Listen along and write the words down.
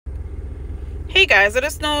Hey guys, it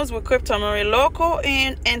is News with Crypto Marie, local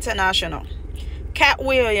and international. Cat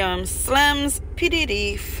Williams slams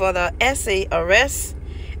PDiddy for the SA arrest.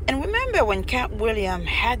 And remember when Cat Williams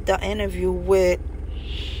had the interview with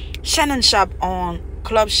Shannon Sharp on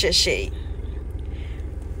Club Shay?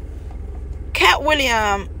 Cat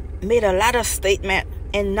Williams made a lot of statement,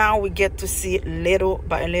 and now we get to see it little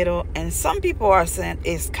by little. And some people are saying,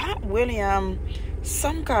 is Cat Williams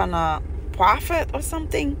some kind of prophet or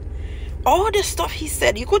something? All the stuff he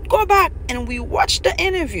said, you could go back and we watched the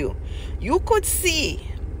interview. You could see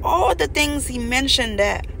all the things he mentioned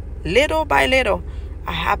that little by little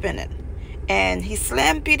are happening. And he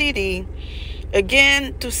slammed PDiddy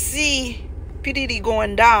again to see PDiddy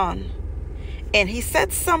going down. And he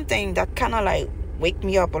said something that kind of like wake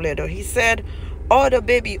me up a little. He said all the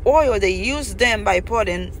baby oil, they use them by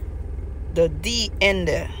putting the D in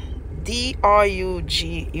there.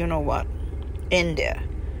 D-R-U-G, you know what, in there.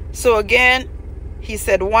 So again, he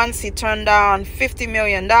said once he turned down $50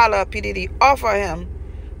 million, PDiddy offered him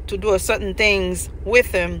to do certain things with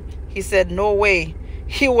him. He said no way.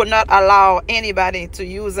 He would not allow anybody to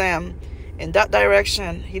use him in that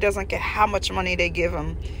direction. He doesn't care how much money they give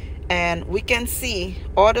him. And we can see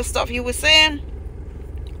all the stuff he was saying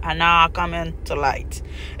are now coming to light.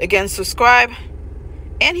 Again, subscribe.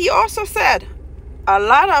 And he also said a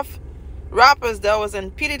lot of rappers that was in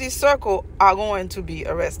PDiddy's circle are going to be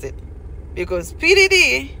arrested, because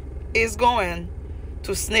PDiddy is going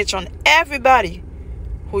to snitch on everybody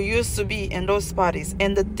who used to be in those parties.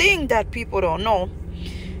 And the thing that people don't know,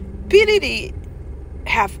 PDiddy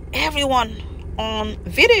have everyone on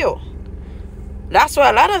video. That's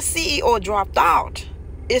why a lot of CEO dropped out.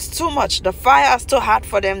 It's too much. The fire is too hot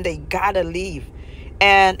for them. They gotta leave.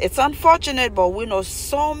 And it's unfortunate, but we know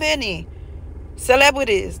so many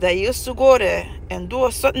celebrities that used to go there and do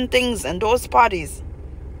certain things in those parties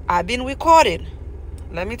have been recorded.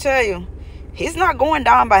 Let me tell you, he's not going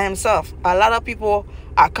down by himself. A lot of people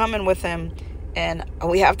are coming with him, and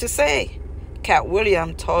we have to say, Cat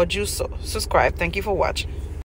Williams told you so. Subscribe. Thank you for watching.